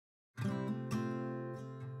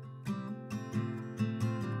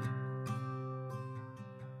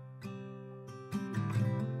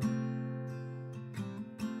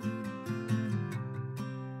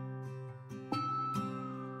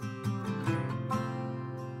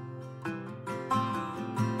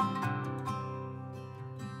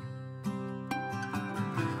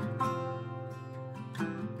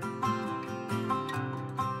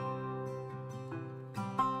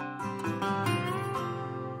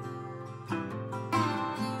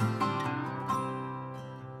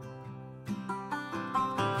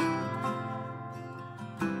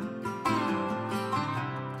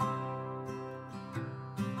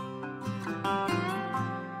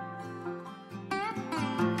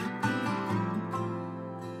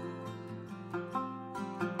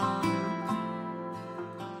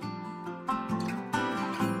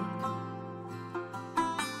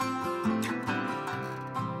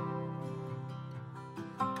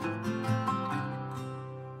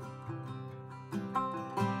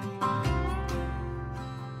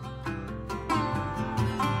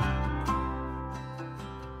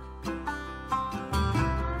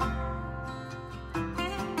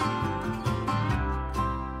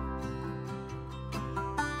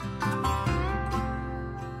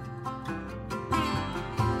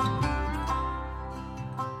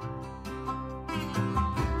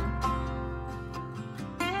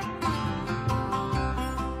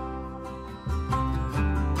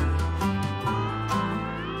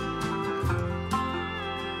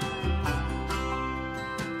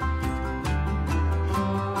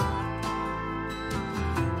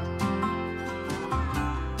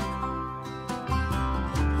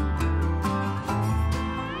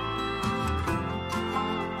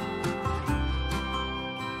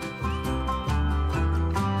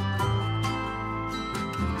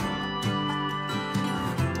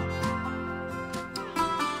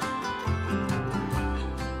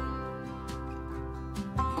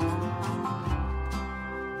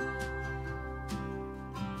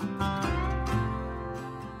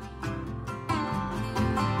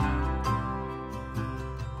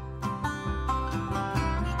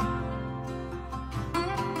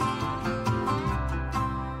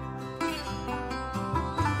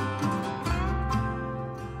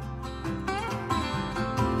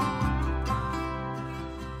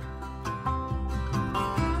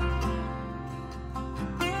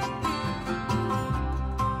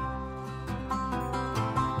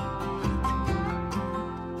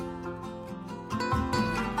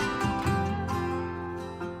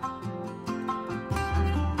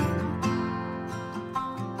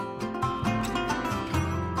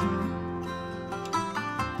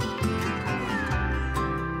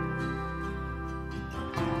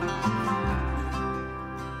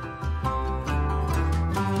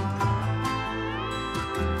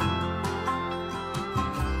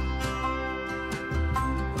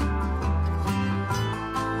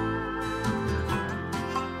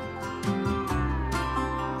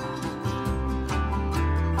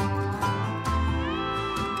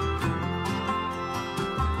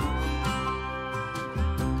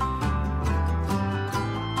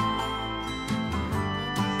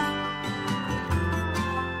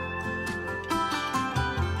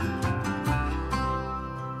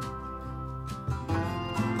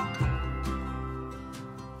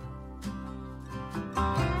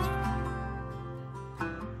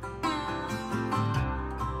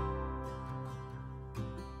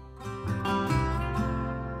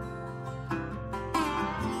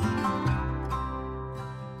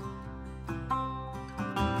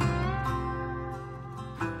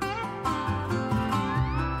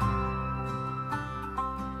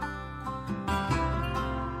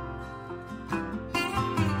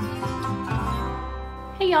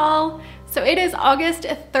y'all. So it is August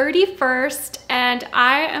 31st and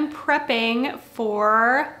I am prepping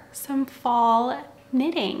for some fall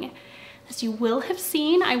knitting. As you will have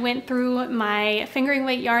seen, I went through my fingering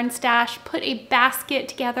weight yarn stash, put a basket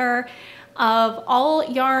together of all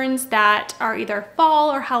yarns that are either fall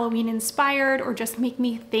or Halloween inspired or just make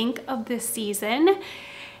me think of this season.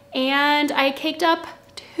 And I caked up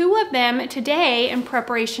 2 of them today in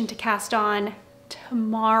preparation to cast on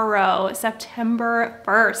tomorrow, September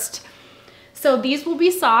 1st. So these will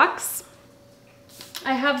be socks.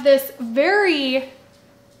 I have this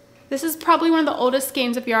is probably one of the oldest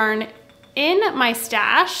skeins of yarn in my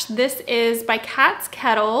stash. This is by Cat's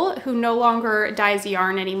Kettle, who no longer dyes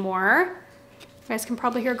yarn anymore. You guys can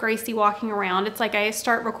probably hear Gracie walking around. It's like I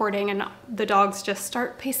start recording and the dogs just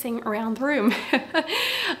start pacing around the room.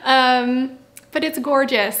 But it's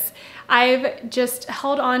gorgeous. I've just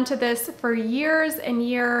held on to this for years and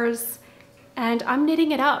years, and I'm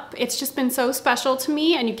knitting it up. It's just been so special to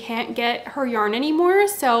me, and you can't get her yarn anymore,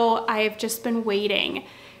 so I've just been waiting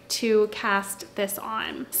to cast this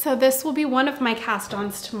on. So this will be one of my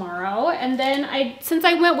cast-ons tomorrow. And then since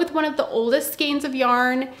I went with one of the oldest skeins of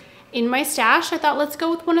yarn in my stash, I thought let's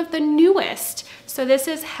go with one of the newest. So this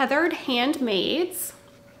is Heathered Handmaids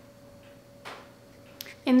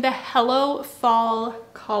in the Hello Fall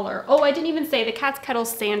color. Oh, I didn't even say the Cat's Kettle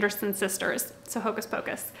Sanderson sisters. So Hocus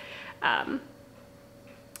Pocus.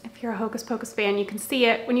 If you're a Hocus Pocus fan, you can see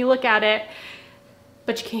it when you look at it,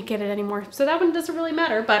 but you can't get it anymore. So that one doesn't really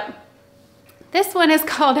matter, but this one is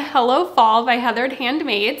called Hello Fall by Heathered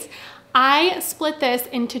Handmaids. I split this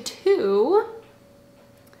into 2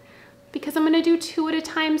 because I'm gonna do 2 at a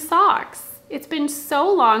time socks. It's been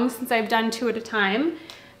so long since I've done 2 at a time,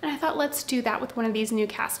 and I thought let's do that with one of these new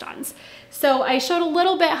cast-ons. So I showed a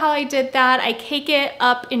little bit how I did that. I cake it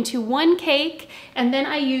up into 1 cake, and then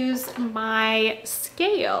I use my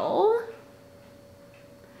scale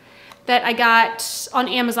that I got on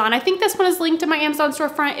Amazon. I think this one is linked in my Amazon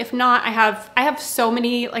storefront. If not, I have so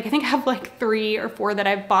many, like I think I have like 3 or 4 that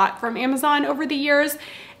I've bought from Amazon over the years,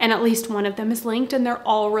 and at least one of them is linked, and they're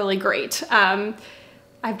all really great.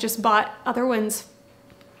 I've just bought other ones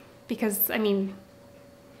because, I mean,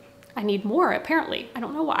 I need more apparently. I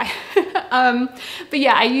don't know why. But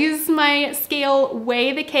yeah, I use my scale,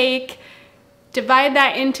 weigh the cake, divide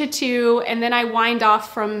that into 2, and then I wind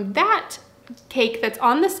off from that cake that's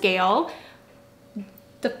on the scale,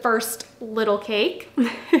 the first little cake.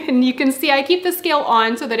 And you can see I keep the scale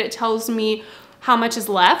on so that it tells me how much is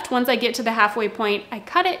left. Once I get to the halfway point, I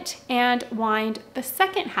cut it and wind the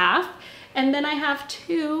second half. And then I have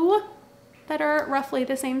 2 that are roughly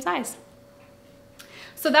the same size.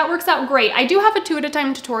 So that works out great. I do have a 2 at a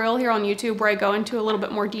time tutorial here on YouTube where I go into a little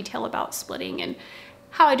bit more detail about splitting and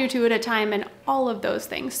how I do 2 at a time and all of those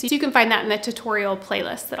things. So you can find that in the tutorial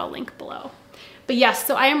playlist that I'll link below. But yes,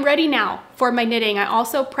 so I am ready now for my knitting. I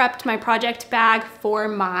also prepped my project bag for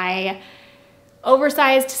my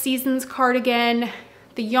oversized seasons cardigan.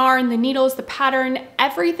 The yarn, the needles, the pattern,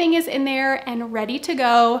 everything is in there and ready to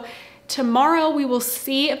go. Tomorrow we will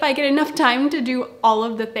see if I get enough time to do all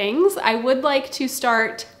of the things. I would like to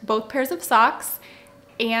start both pairs of socks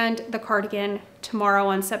and the cardigan tomorrow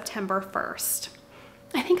on September 1st.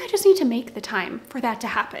 I think I just need to make the time for that to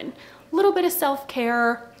happen. A little bit of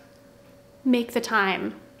self-care, make the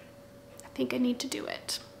time. I think I need to do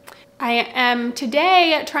it. I am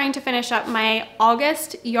today trying to finish up my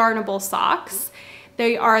August Yarnable socks.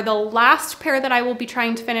 They are the last pair that I will be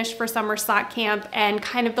trying to finish for summer sock camp and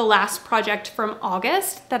kind of the last project from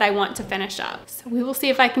August that I want to finish up. So we will see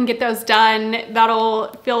if I can get those done. That'll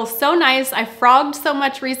feel so nice. I frogged so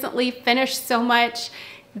much recently, finished so much,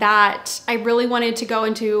 that I really wanted to go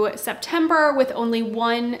into September with only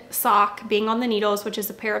 1 sock being on the needles, which is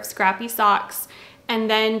a pair of scrappy socks, and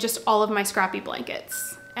then just all of my scrappy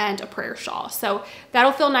blankets and a prayer shawl. So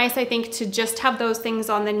that'll feel nice, I think, to just have those things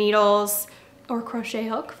on the needles or crochet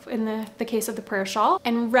hook in the case of the prayer shawl,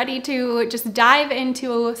 and ready to just dive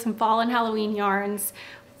into some fall and Halloween yarns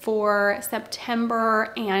for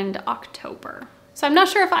September and October. So I'm not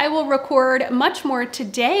sure if I will record much more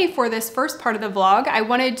today for this first part of the vlog. I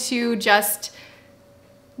wanted to just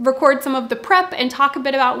record some of the prep and talk a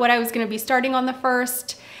bit about what I was gonna be starting on the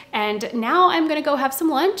 1st. And now I'm gonna go have some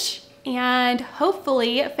lunch and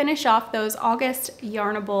hopefully finish off those August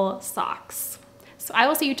Yarnable socks. So I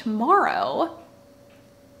will see you tomorrow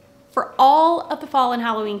for all of the fall and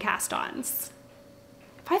Halloween cast-ons.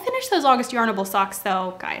 If I finish those August Yarnable socks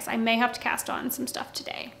though, guys, I may have to cast on some stuff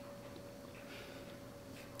today.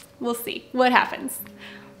 We'll see what happens.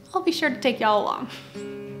 I'll be sure to take y'all along.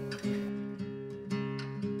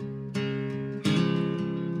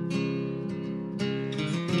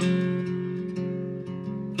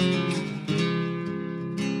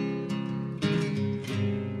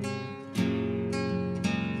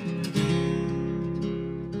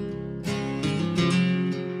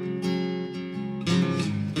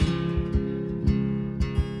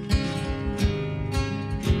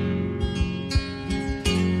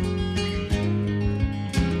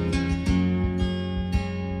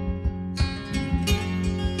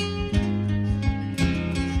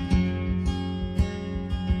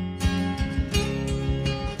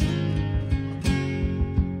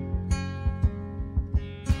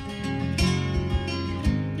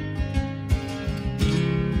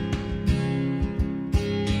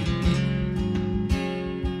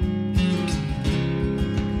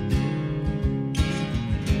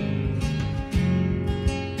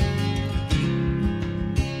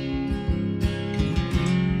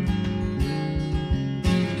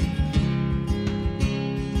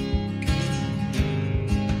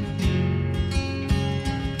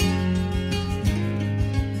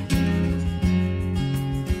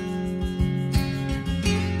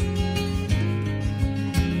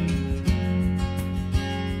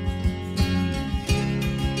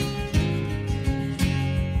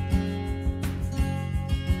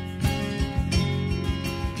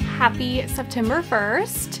 Happy September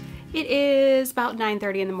 1st. It is about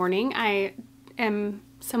 9:30 in the morning. I am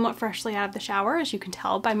somewhat freshly out of the shower, as you can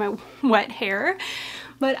tell by my wet hair,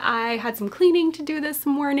 but I had some cleaning to do this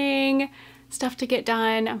morning, stuff to get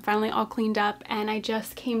done. I'm finally all cleaned up, and I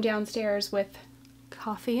just came downstairs with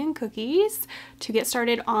coffee and cookies to get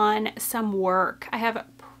started on some work. I have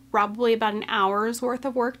probably about an hour's worth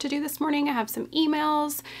of work to do this morning. I have some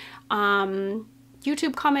emails,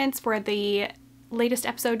 YouTube comments where the latest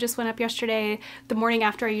episode just went up yesterday. The morning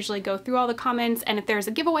after, I usually go through all the comments, and if there's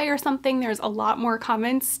a giveaway or something, there's a lot more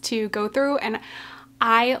comments to go through, and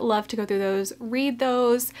I love to go through those, read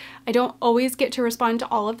those. I don't always get to respond to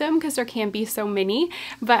all of them because there can be so many,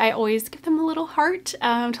 but I always give them a little heart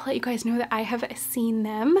to let you guys know that I have seen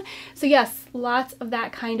them. So yes, lots of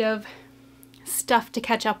that kind of stuff to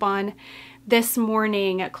catch up on this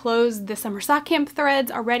morning. Closed the summer sock camp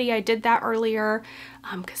threads already. I did that earlier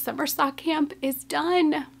because summer sock camp is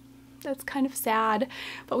done. That's kind of sad,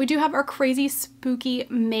 but we do have our crazy spooky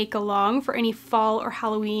make along for any fall or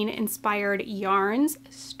Halloween inspired yarns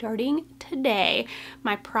starting today.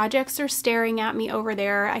 My projects are staring at me over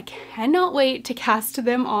there. I cannot wait to cast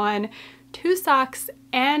them on. 2 socks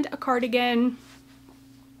and a cardigan.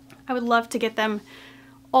 I would love to get them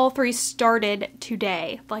all 3 started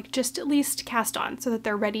today, like just at least cast on so that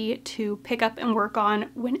they're ready to pick up and work on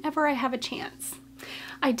whenever I have a chance.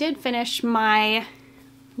 I did finish my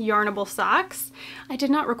yarnable socks. I did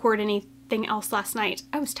not record anything else last night.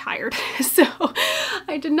 I was tired, so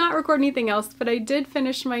I did not record anything else, but I did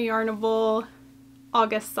finish my yarnable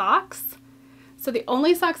August socks. So the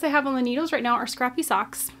only socks I have on the needles right now are scrappy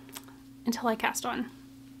socks until I cast on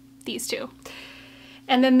these 2.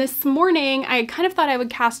 And then this morning, I kind of thought I would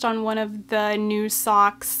cast on one of the new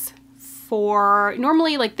socks for,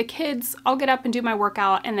 normally like the kids, I'll get up and do my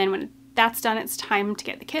workout, and then when that's done, it's time to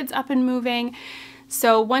get the kids up and moving.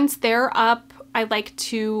 So once they're up, I like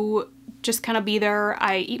to just kind of be there.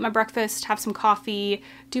 I eat my breakfast, have some coffee,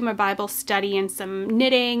 do my Bible study and some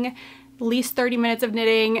knitting, at least 30 minutes of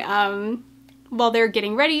knitting while they're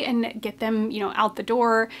getting ready, and get them, you know, out the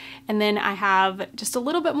door. And then I have just a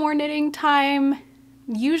little bit more knitting time.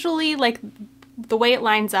 Usually, like, the way it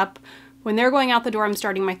lines up, when they're going out the door, I'm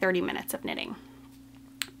starting my 30 minutes of knitting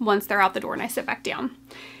once they're out the door and I sit back down.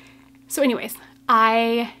 So anyways,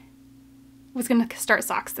 I was gonna start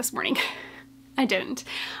socks this morning. I didn't.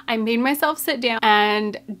 I made myself sit down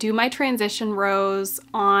and do my transition rows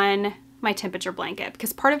on my temperature blanket,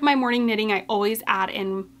 because part of my morning knitting, I always add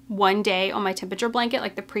in 1 day on my temperature blanket,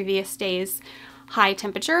 like the previous day's high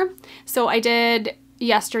temperature. So I did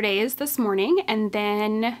yesterday's this morning, and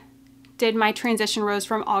then did my transition rows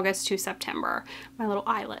from August to September, my little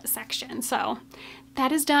eyelet section. So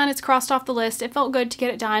that is done. It's crossed off the list. It felt good to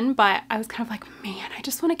get it done, but I was kind of like, man, I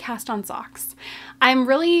just want to cast on socks. I'm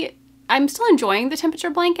still enjoying the temperature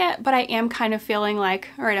blanket, but I am kind of feeling like,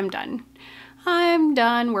 all right, I'm done. I'm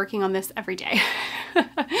done working on this every day.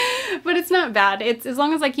 But it's not bad. It's, as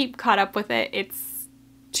long as I keep caught up with it, it's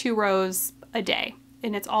 2 rows a day,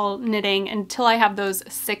 and it's all knitting until I have those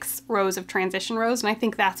 6 rows of transition rows. And I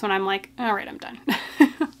think that's when I'm like, all right, I'm done.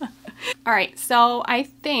 All right, so I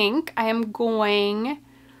think I am going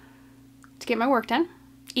to get my work done,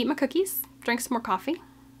 eat my cookies, drink some more coffee,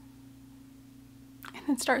 and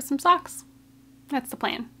then start some socks. That's the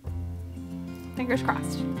plan. Fingers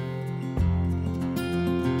crossed.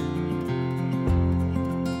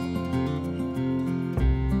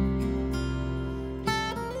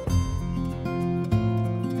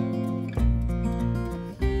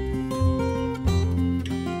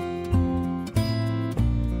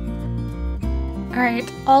 All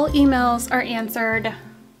right, all emails are answered,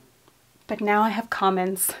 but now I have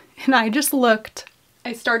comments, and I just looked.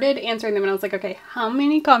 I started answering them and I was like, okay, how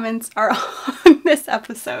many comments are on this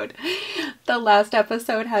episode? The last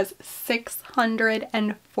episode has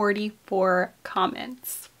 644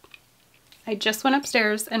 comments. I just went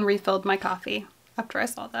upstairs and refilled my coffee after I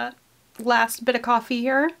saw that. Last bit of coffee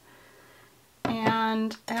here,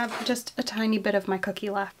 and I have just a tiny bit of my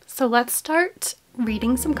cookie left. So let's start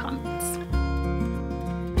reading some comments.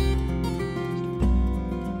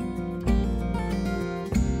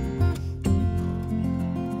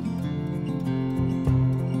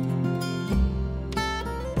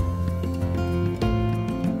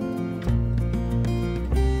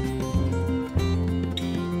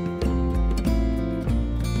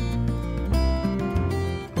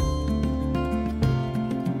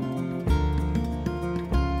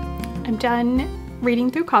 I'm done reading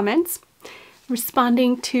through comments,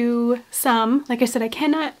 responding to some. Like I said, I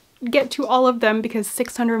cannot get to all of them because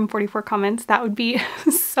 644 comments, that would be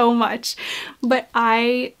so much. But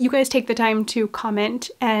you guys take the time to comment,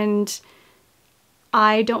 and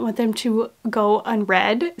I don't want them to go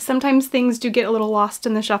unread. Sometimes things do get a little lost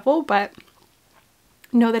in the shuffle, but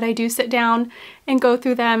know that I do sit down and go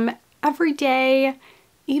through them every day.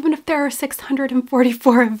 Even if there are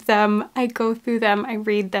 644 of them, I go through them, I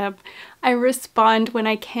read them, I respond when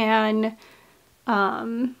I can,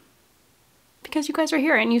 because you guys are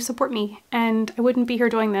here and you support me, and I wouldn't be here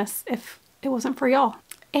doing this if it wasn't for y'all.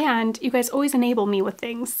 And you guys always enable me with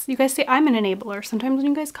things. You guys say I'm an enabler. Sometimes when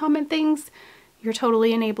you guys comment things, you're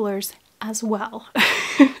totally enablers as well.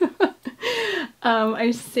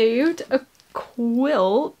 I saved a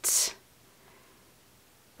quilt.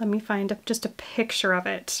 Let me find just a picture of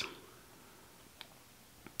it.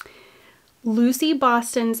 Lucy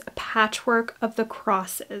Boston's Patchwork of the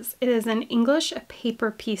Crosses. It is an English paper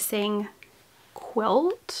piecing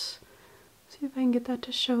quilt. See if I can get that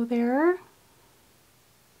to show there.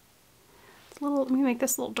 It's a little, let me make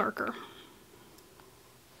this a little darker.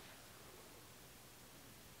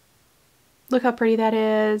 Look how pretty that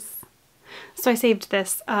is. So I saved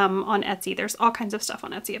this on Etsy. There's all kinds of stuff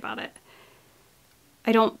on Etsy about it.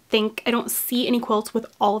 I don't see any quilts with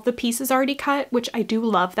all of the pieces already cut, which I do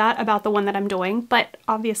love that about the one that I'm doing. But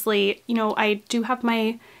obviously, you know, I do have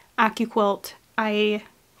my AccuQuilt. I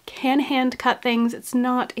can hand cut things. It's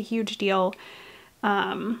not a huge deal.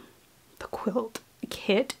 The quilt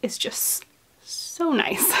kit is just so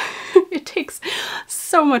nice. It takes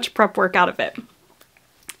so much prep work out of it.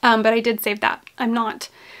 But I did save that. I'm not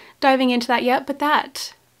diving into that yet, but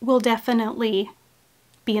that will definitely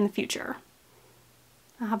be in the future.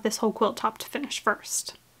 I'll have this whole quilt top to finish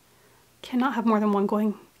first. Cannot have more than one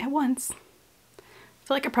going at once. I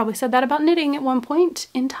feel like I probably said that about knitting at one point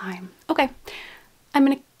in time. Okay, I'm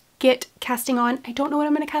gonna get casting on. I don't know what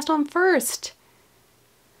I'm gonna cast on first.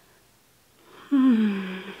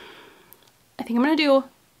 I think I'm gonna do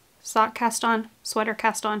sock cast on, sweater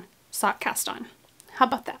cast on, sock cast on. How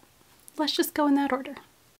about that? Let's just go in that order.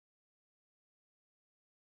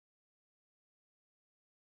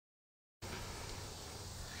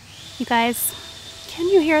 You guys, can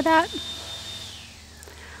you hear that?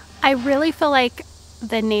 I really feel like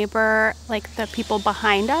the neighbor, like the people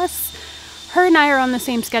behind us, her and I are on the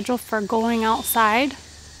same schedule for going outside,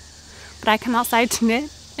 but I come outside to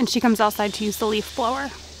knit and she comes outside to use the leaf blower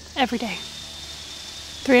every day.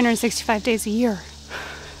 365 days a year.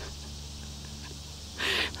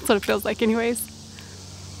 That's what it feels like anyways.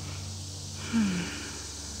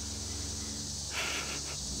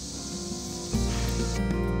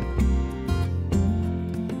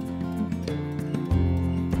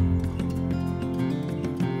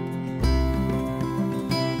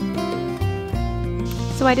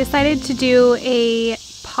 So I decided to do a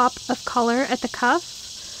pop of color at the cuff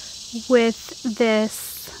with this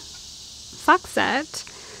sock set.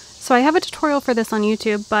 So I have a tutorial for this on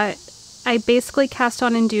YouTube, but I basically cast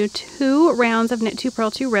on and do 2 rounds of knit 2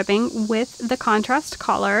 purl 2 ribbing with the contrast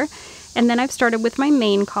collar, and then I've started with my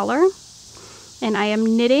main collar, and I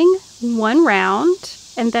am knitting 1 round,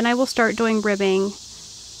 and then I will start doing ribbing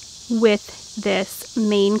with this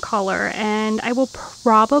main color, and I will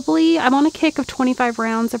probably, I'm on a kick of 25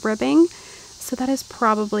 rounds of ribbing, so that is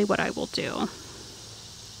probably what I will do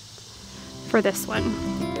for this one.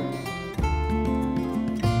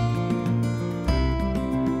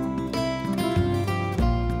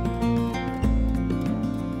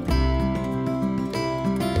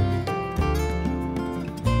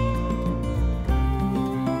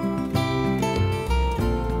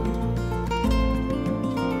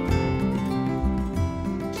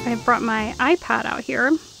 I've brought my iPad out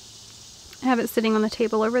here. I have it sitting on the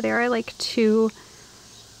table over there. I like to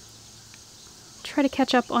try to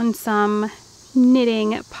catch up on some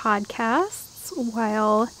knitting podcasts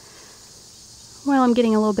while I'm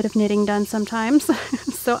getting a little bit of knitting done sometimes.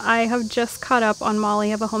 So I have just caught up on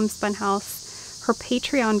Molly of a Homespun House, her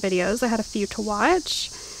Patreon videos. I had a few to watch.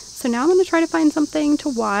 So now I'm going to try to find something to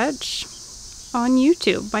watch on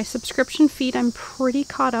YouTube. My subscription feed I'm pretty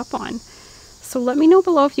caught up on. So let me know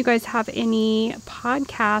below if you guys have any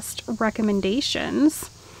podcast recommendations.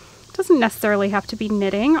 It doesn't necessarily have to be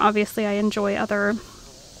knitting. Obviously, I enjoy other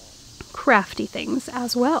crafty things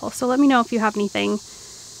as well. So let me know if you have anything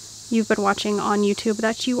you've been watching on YouTube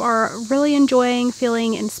that you are really enjoying,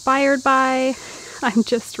 feeling inspired by. I'm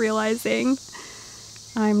just realizing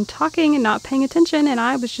I'm talking and not paying attention, and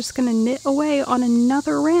I was just going to knit away on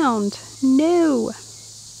another round. No!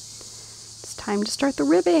 It's time to start the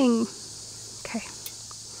ribbing. Okay.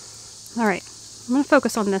 All right. I'm going to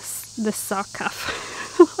focus on this sock cuff.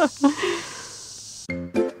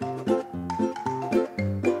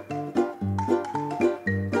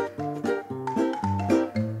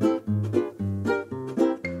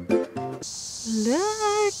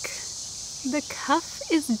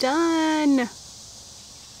 cuff is done.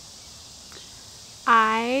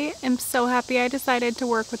 I am so happy I decided to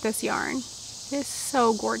work with this yarn. It is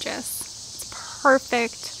so gorgeous. It's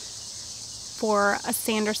perfect for a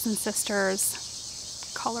Sanderson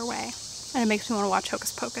Sisters colorway, and it makes me want to watch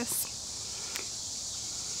Hocus Pocus.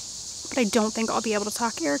 But I don't think I'll be able to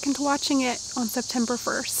talk Eric into watching it on September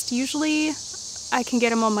 1st. Usually I can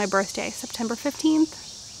get him on my birthday, September 15th.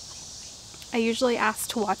 I usually ask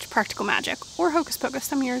to watch Practical Magic or Hocus Pocus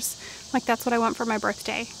some years. Like, that's what I want for my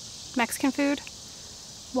birthday. Mexican food,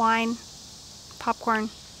 wine, popcorn,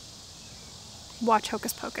 watch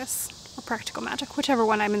Hocus Pocus or Practical Magic, whichever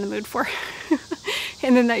one I'm in the mood for.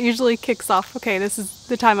 And then that usually kicks off, okay, this is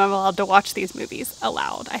the time I'm allowed to watch these movies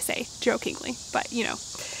aloud, I say jokingly, but you know.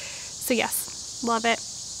 So yes, love it.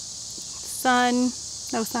 Sun,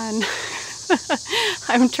 no sun.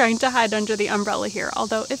 I'm trying to hide under the umbrella here,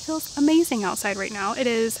 although it feels amazing outside right now. It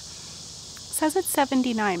says it's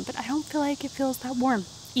 79, but I don't feel like it feels that warm.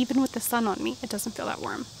 Even with the sun on me, it doesn't feel that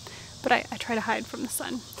warm. But I try to hide from the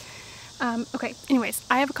sun. Okay, anyways,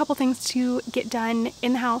 I have a couple things to get done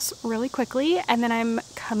in the house really quickly, and then I'm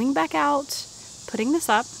coming back out, putting this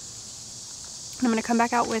up. And I'm gonna come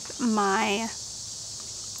back out with my,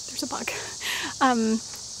 there's a bug,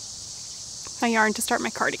 my yarn to start my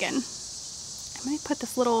cardigan. I'm gonna put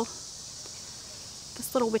this little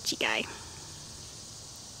witchy guy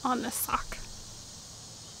on this sock.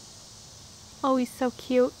 Oh, he's so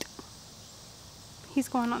cute. He's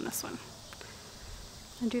going on this one.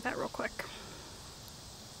 I'll do that real quick.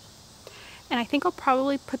 And I think I'll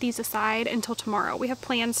probably put these aside until tomorrow. We have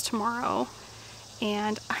plans tomorrow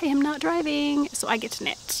and I am not driving, so I get to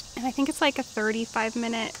knit. And I think it's like a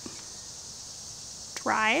 35-minute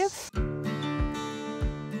drive.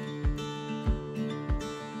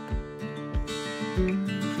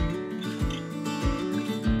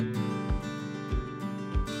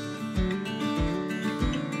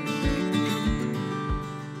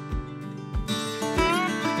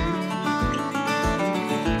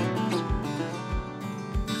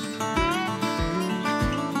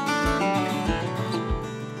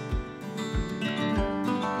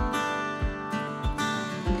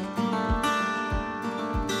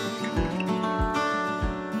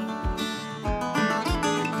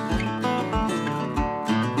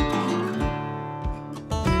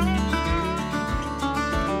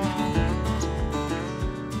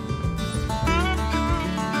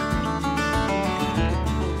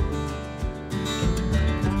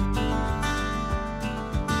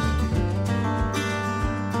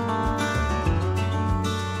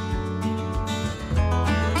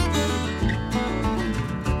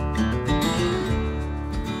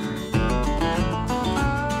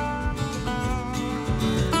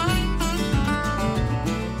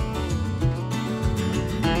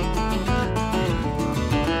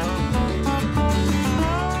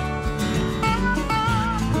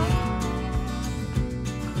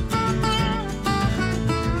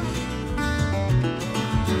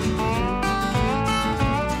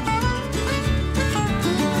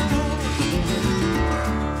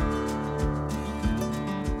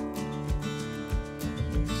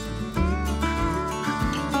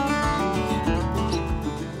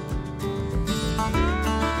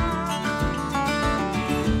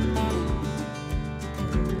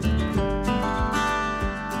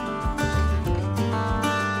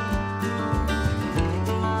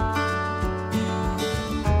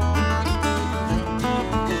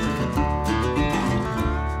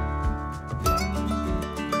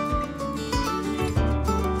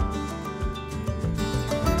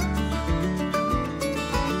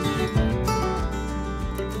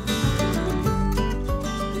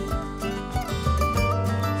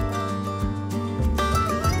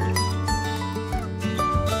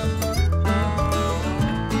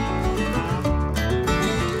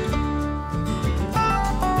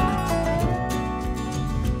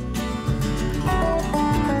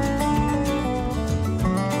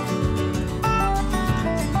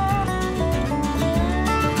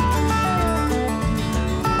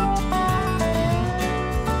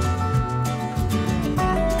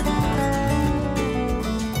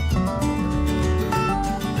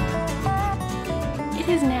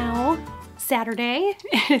 Saturday.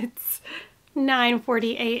 It's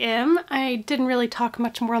 9:40 a.m. I didn't really talk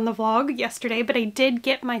much more on the vlog yesterday, but I did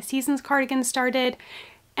get my Seasons cardigan started,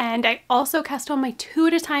 and I also cast on my 2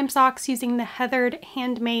 at a time socks using the Heathered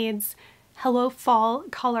Handmaids Hello Fall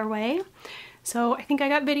colorway. So I think I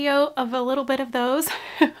got video of a little bit of those.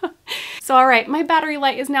 So all right, my battery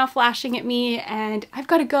light is now flashing at me and I've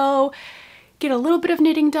got to go get a little bit of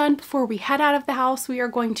knitting done before we head out of the house. We are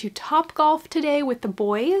going to Topgolf today with the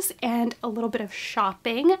boys and a little bit of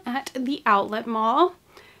shopping at the outlet mall.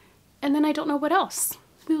 And then I don't know what else.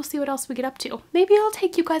 We will see what else we get up to. Maybe I'll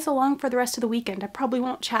take you guys along for the rest of the weekend. I probably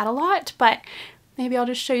won't chat a lot, but maybe I'll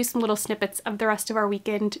just show you some little snippets of the rest of our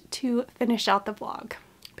weekend to finish out the vlog.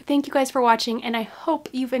 But thank you guys for watching, and I hope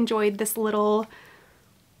you've enjoyed this little,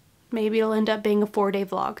 maybe it'll end up being a 4-day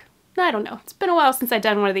vlog. I don't know. It's been a while since I've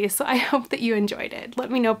done one of these, so I hope that you enjoyed it. Let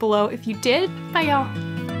me know below if you did. Bye, y'all.